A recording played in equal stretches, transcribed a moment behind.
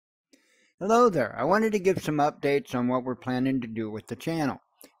Hello there. I wanted to give some updates on what we're planning to do with the channel.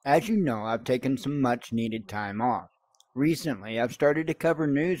 As you know, I've taken some much needed time off. Recently, I've started to cover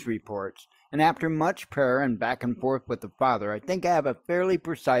news reports, and after much prayer and back and forth with the Father, I think I have a fairly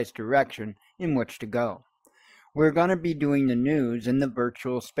precise direction in which to go. We're going to be doing the news in the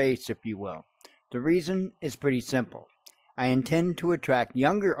virtual space, if you will. The reason is pretty simple. I intend to attract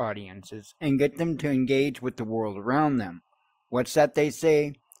younger audiences and get them to engage with the world around them. What's that they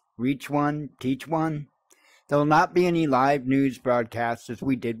say? Reach one, teach one. There will not be any live news broadcasts as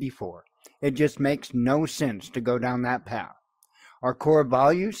we did before. It just makes no sense to go down that path. Our core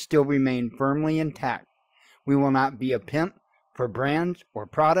values still remain firmly intact. We will not be a pimp for brands or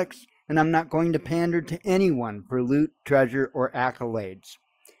products, and I'm not going to pander to anyone for loot, treasure, or accolades.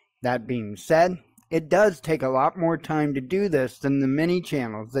 That being said, it does take a lot more time to do this than the many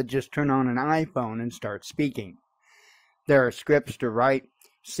channels that just turn on an iPhone and start speaking. There are scripts to write,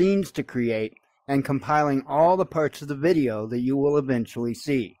 scenes to create, and compiling all the parts of the video that you will eventually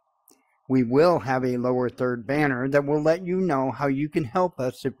see. We will have a lower third banner that will let you know how you can help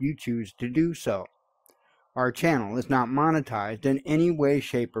us if you choose to do so. Our channel is not monetized in any way,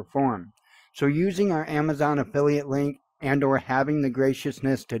 shape, or form, so using our Amazon affiliate link and/or having the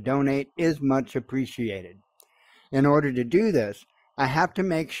graciousness to donate is much appreciated. In order to do this, I have to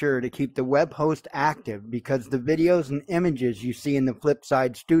make sure to keep the web host active because the videos and images you see in the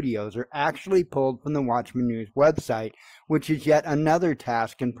Flipside studios are actually pulled from the Watchman News website, which is yet another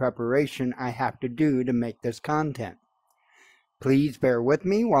task and preparation I have to do to make this content. Please bear with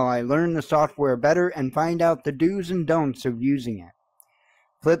me while I learn the software better and find out the do's and don'ts of using it.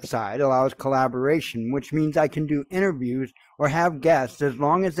 Flipside allows collaboration, which means I can do interviews or have guests as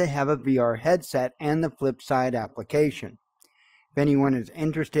long as they have a VR headset and the Flipside application. If anyone is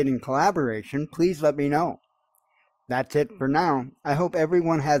interested in collaboration, please let me know. That's it for now. I hope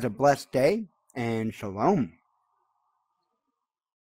everyone has a blessed day, and shalom.